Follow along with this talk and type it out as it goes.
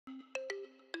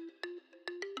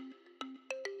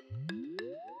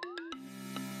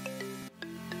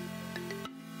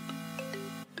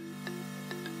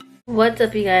What's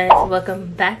up, you guys?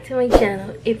 Welcome back to my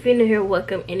channel. If you're new here,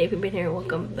 welcome, and if you've been here,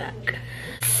 welcome back.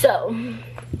 So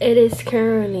it is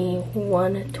currently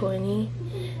 1:20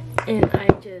 and I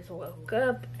just woke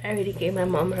up. I already gave my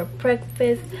mom her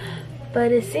breakfast,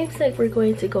 but it seems like we're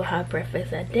going to go have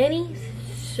breakfast at Denny's,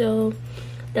 so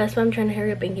that's why I'm trying to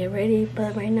hurry up and get ready.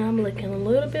 But right now I'm looking a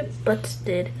little bit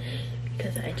busted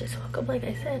because I just woke up, like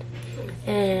I said,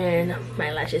 and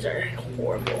my lashes are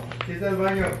horrible.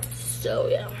 So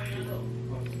yeah,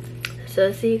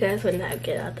 so see you guys when I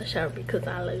get out the shower because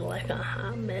I look like a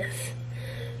hot mess.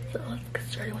 So let's get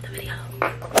started with the video.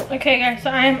 Okay guys, so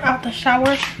I am out the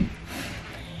shower.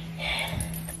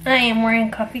 I am wearing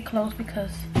comfy clothes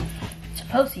because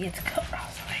supposedly it's cold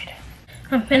outside.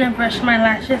 I'm finna brush my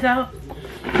lashes out.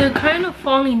 They're kind of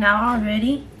falling out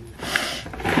already.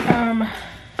 I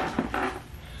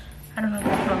don't know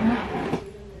what's wrong,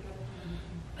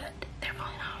 but they're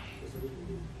falling out.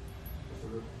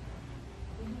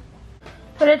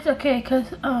 But it's okay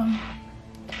because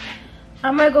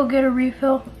I might go get a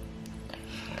refill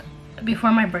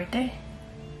before my birthday,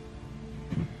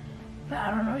 but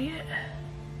I don't know yet.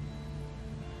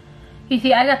 You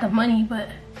see, I got the money, but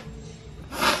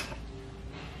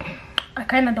I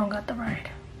kind of don't got the ride.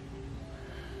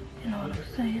 You know what I'm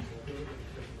saying?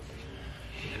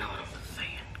 You know what I'm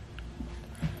saying?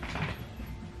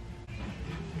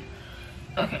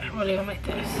 Okay, I'm gonna leave them like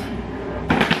this.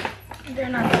 They're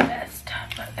not the best,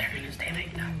 but they're gonna stay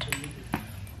like that.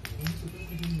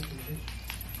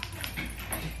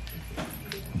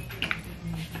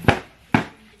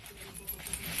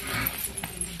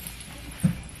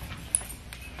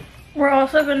 We're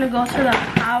also gonna go to the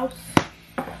house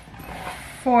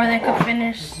before they could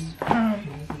finish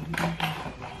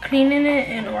cleaning it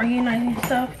and organizing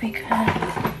stuff because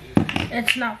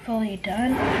it's not fully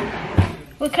done.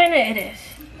 What kind of it is?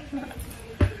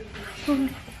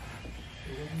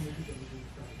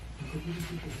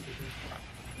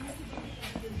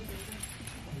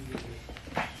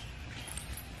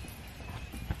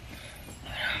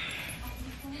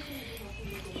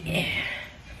 Yeah.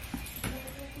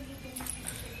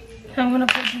 So I'm gonna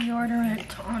put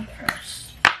deodorant on first.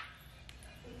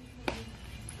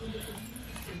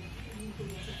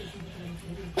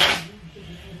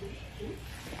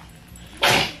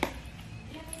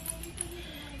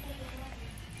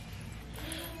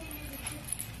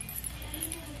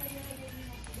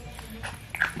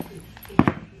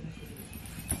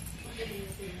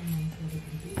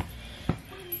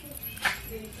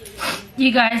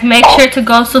 You guys, make sure to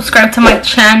go subscribe to my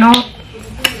channel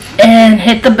and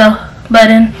hit the bell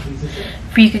button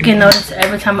for you could get noticed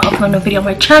every time I upload a video on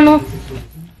my channel.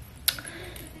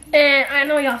 And I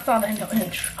know y'all saw the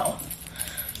intro.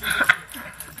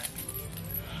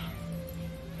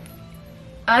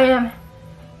 I am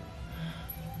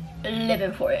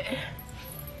living for it.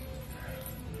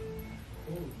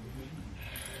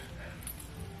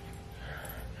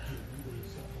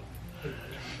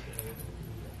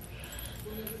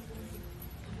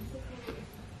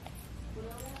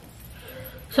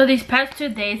 So these past 2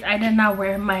 days I did not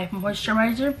wear my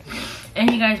moisturizer, and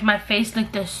you guys, my face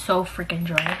looked so freaking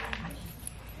dry.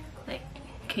 Like,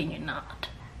 can you not?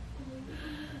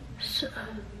 So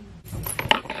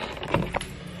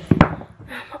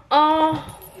I'm all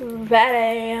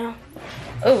ready.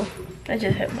 Oh, I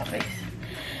just hit my face.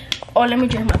 Oh, let me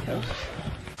drink my pills.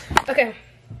 Okay,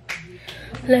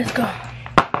 let's go.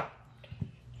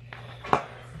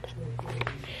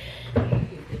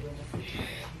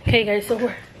 Okay guys, so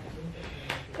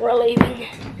we're leaving.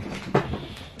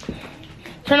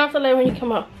 Turn off the light when you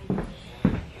come out.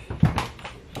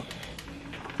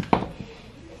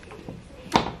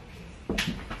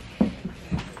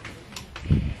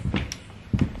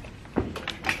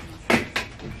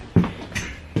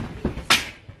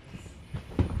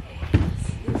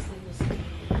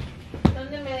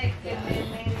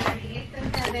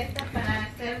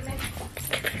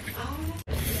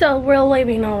 So we're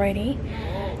leaving already.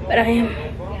 But I am.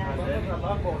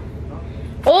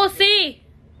 Oh, sí.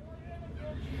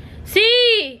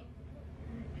 Sí.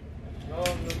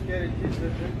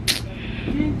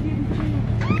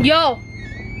 Yo.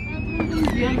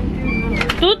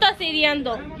 Tú estás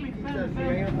hiriendo.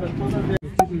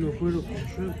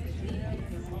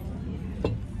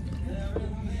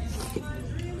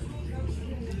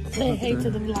 Say hey to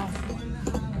the vlog.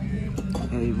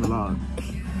 Hey vlog.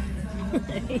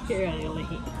 You're ugly.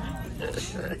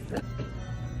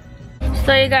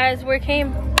 So you guys, we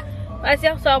came, as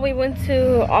y'all saw, we went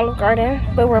to Olive Garden,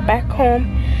 but we're back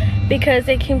home because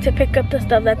they came to pick up the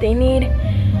stuff that they need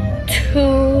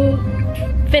to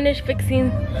finish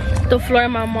fixing the floor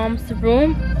in my mom's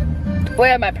room. We're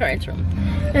at my parents' room.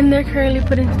 And they're currently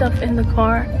putting stuff in the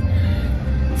car.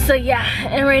 So yeah,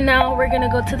 and right now we're gonna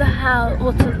go to the house,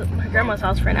 well, to my grandma's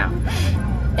house for now.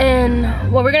 And,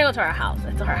 well, we're gonna go to our house.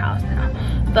 It's our house now.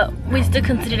 But we still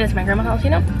consider it as my grandma's house, you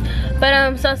know?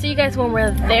 But, so I'll see you guys when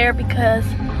we're there because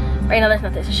right now there's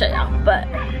nothing to show y'all. But,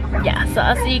 yeah, so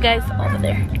I'll see you guys over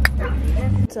there.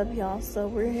 What's up, y'all? So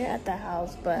we're here at the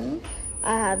house, but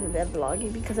I haven't been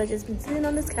vlogging because I just been sitting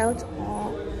on this couch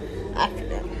all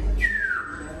afternoon.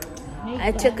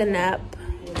 I took a nap.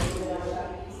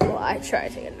 Well, I tried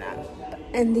to take a nap.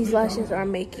 And these lashes are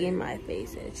making my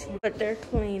face itch. But they're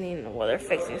cleaning, well, they're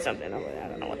fixing something over there. I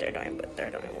don't know what they're doing, but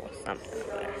they're doing something over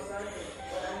there.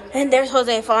 And there's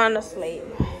Jose falling asleep.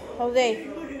 Jose.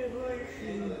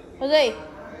 Jose.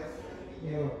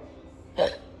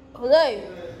 Jose.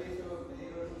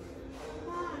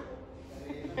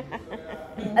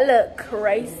 I look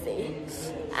crazy.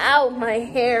 Ow, my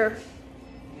hair.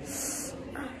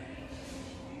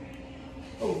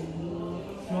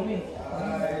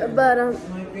 But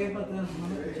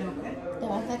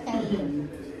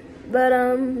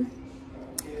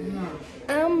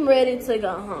I'm ready to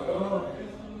go home.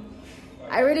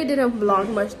 I really didn't vlog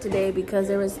much today because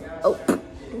there was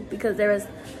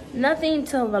nothing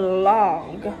to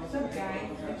vlog,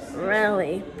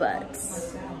 really. But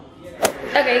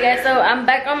okay, guys, so I'm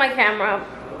back on my camera.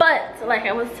 But like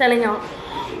I was telling y'all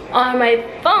on my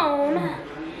phone,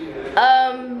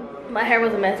 my hair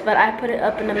was a mess, but I put it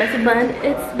up in a messy bun.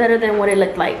 It's better than what it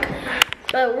looked like.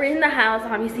 But we're in the house,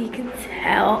 obviously you can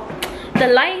tell. The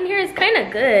lighting here is kind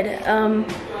of good.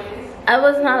 I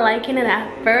was not liking it at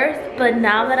first, but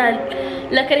now that I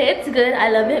look at it, it's good. I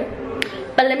love it.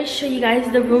 But let me show you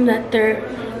guys the room that they're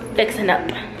fixing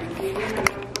up.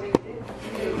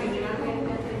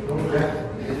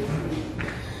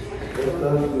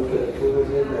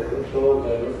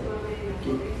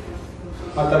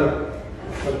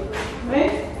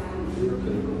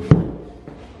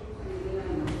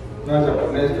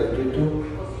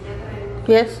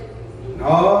 Yes.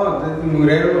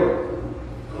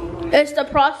 It's the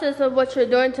process of what you're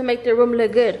doing to make the room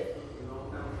look good.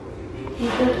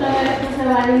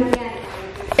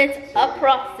 It's a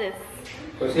process.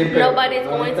 Nobody's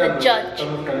going to judge.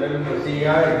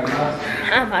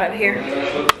 I'm out of here.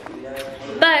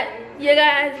 But you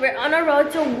guys, we're on a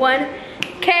road to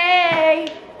 1K.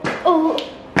 Oh,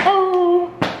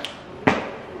 oh.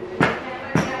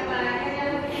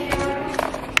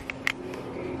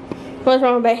 What's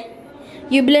wrong, babe?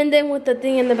 You blend in with the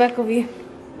thing in the back of you.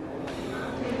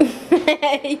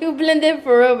 You blend in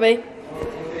for real, babe.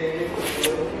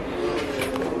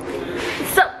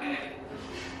 So,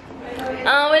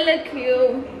 oh, it look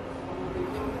cute.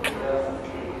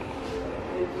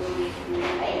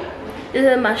 This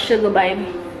is my sugar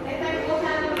baby.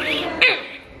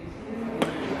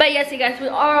 But yes, you guys, we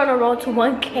are on a road to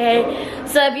 1K.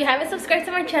 So if you haven't subscribed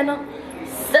to my channel,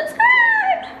 subscribe.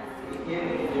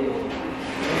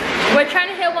 We're trying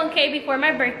to hit 1K before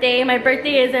my birthday. My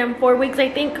birthday is in 4 weeks, I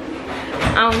think.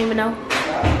 I don't even know.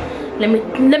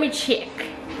 Let me check.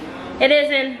 It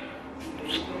is in,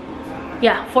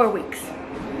 yeah, 4 weeks.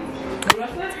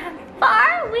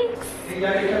 4 weeks.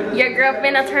 Your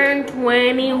girlfriend will turn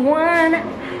 21.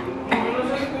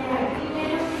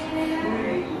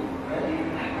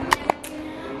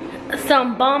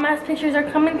 Some bomb ass pictures are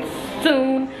coming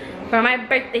soon for my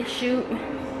birthday shoot.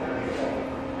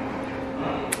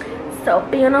 So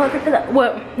be on the lookout for that.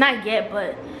 Well, not yet,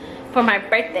 but for my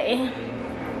birthday.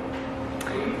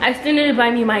 I still need to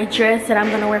buy me my dress that I'm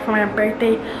gonna wear for my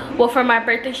birthday. Well, for my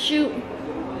birthday shoot.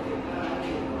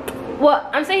 Well,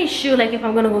 I'm saying shoot like if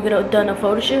I'm gonna go get done a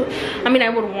photo shoot. I mean, I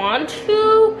would want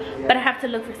to, but I have to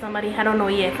look for somebody. I don't know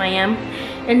yet if I am.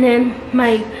 And then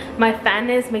my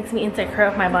fatness makes me insecure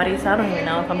of my body, so I don't even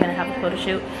know if I'm gonna have a photo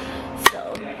shoot.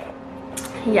 So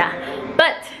yeah,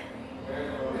 but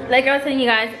like I was telling you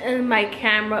guys in my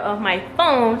camera of my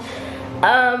phone,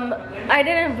 I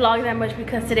didn't vlog that much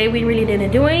because today we really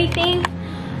didn't do anything.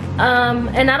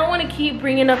 And I don't want to keep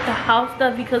bringing up the house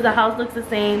stuff because the house looks the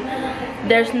same.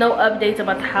 There's no updates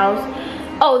about the house.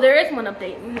 Oh, there is one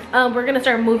update. We're gonna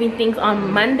start moving things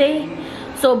on Monday,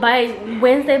 so by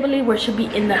Wednesday I believe we should be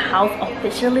in the house,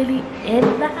 officially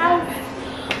in the house.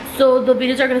 So the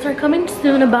videos are gonna start coming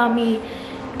soon about me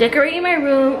decorating my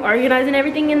room, organizing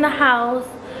everything in the house,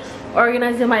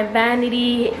 organizing my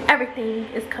vanity. Everything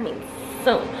is coming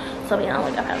soon, so we don't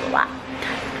like I've had a lot.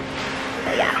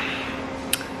 But yeah,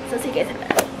 so see you guys in a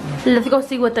minute. Let's go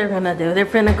see what they're gonna do. They're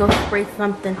gonna go spray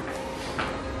something.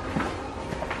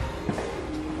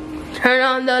 Turn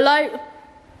on the light.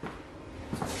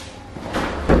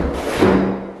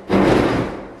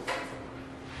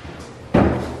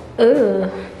 Ugh.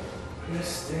 This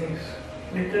stinks.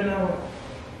 Make that out.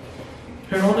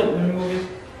 Here, hold it. Let me go get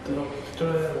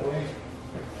throw that away.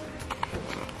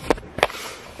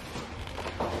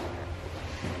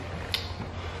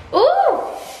 Ooh!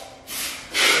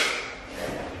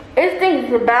 This thing's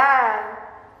bad.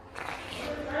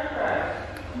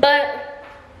 But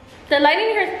the lighting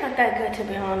here is not that good, to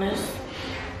be honest.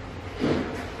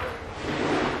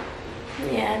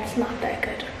 Yeah, it's not that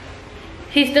good.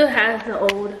 He still has the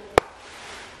old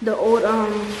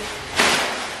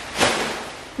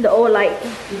light.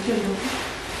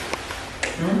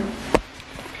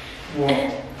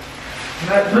 What?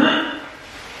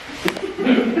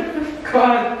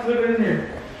 God, put it in here.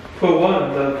 Put what?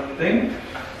 The thing?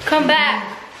 Come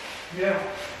back. Yeah.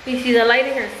 You see the light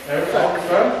in here sucks.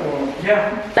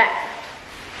 Yeah. Back.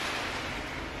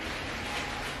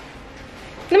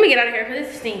 Let me get out of here because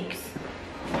this stinks.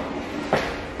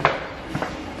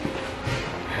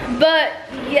 But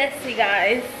yes, you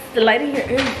guys, the lighting here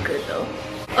is good though.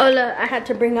 Oh look, I had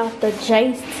to bring out the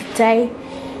J's today.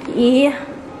 Yeah.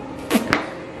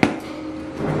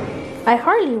 I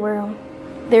hardly wear them.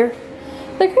 They're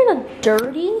kind of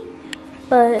dirty,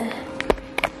 but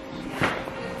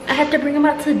I had to bring them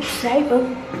out today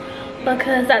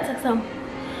because I took some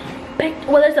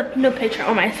well, there's a new picture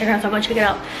on my Instagram, so go check it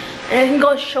out. And I can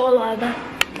go show a lot of them.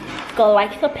 Go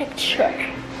like the picture.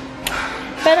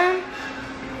 But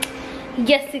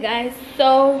yes, you guys,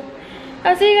 so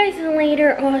I'll see you guys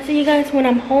later, or I'll see you guys when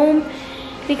I'm home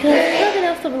because there's nothing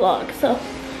else to vlog. So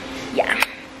yeah.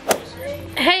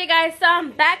 Hey guys, so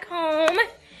I'm back home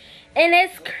and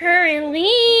it's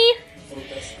currently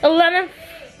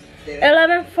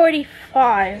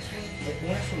 11:45.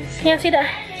 Can't see that.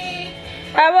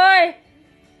 Hi boy.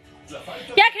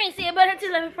 Yeah, I can't see it, but it's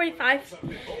 11:45.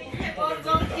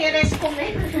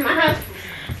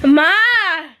 Ma.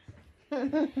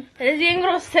 Eres bien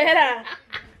grosera.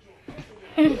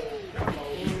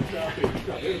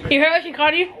 You heard what she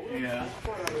called you? Yeah.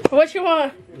 What you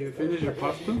want? You finish your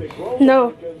pasta?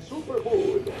 No.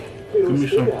 Give me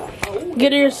some.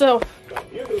 Get it yourself.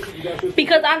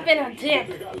 Because I'm finna dip.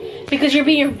 Because you're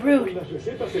being rude.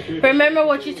 Remember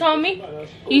what you told me?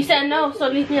 You said no, so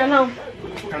leave me alone.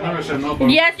 I never said no, bro.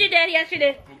 Yes, you did. Yes, you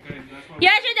did. Okay, that's what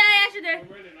Yes, you did. Yes, you did.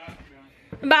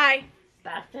 Bye.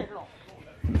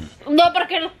 No,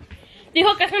 porque no.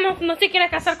 Dijo que no se quiere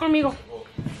casar conmigo.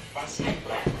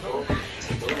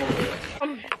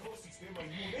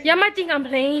 Y'all might think I'm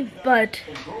playing, but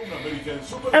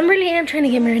I'm trying to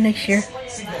get married next year.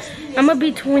 I'm gonna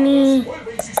be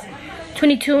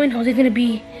 22 and Jose's gonna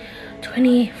be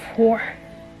 24.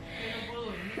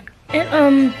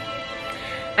 And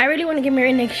I really want to get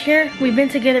married next year. We've been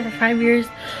together for 5 years.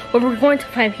 Well, we're going to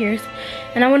 5 years.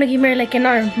 And I want to get married like in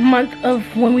our month of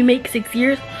when we make 6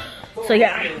 years. So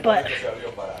yeah, but I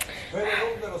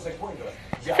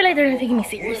feel like they're not taking me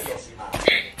serious.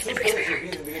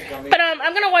 But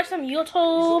I'm gonna watch some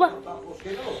YouTube.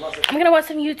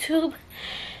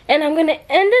 And I'm gonna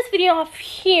end this video off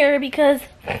here because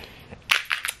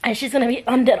it's just gonna be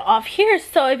ended off here.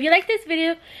 So if you like this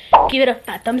video, give it a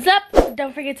fat thumbs up.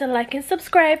 Don't forget to like and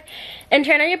subscribe and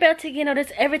turn on your bell to get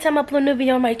notice every time I upload a new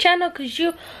video on my channel, because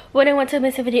you wouldn't want to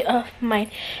miss a video of mine.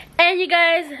 And you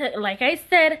guys, like I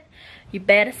said, you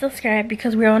better subscribe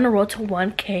because we're on the road to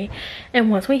 1K. And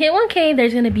once we hit 1K,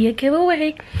 there's gonna be a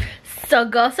giveaway. So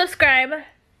go subscribe.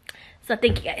 So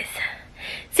thank you guys.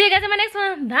 See you guys in my next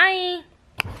one. Bye.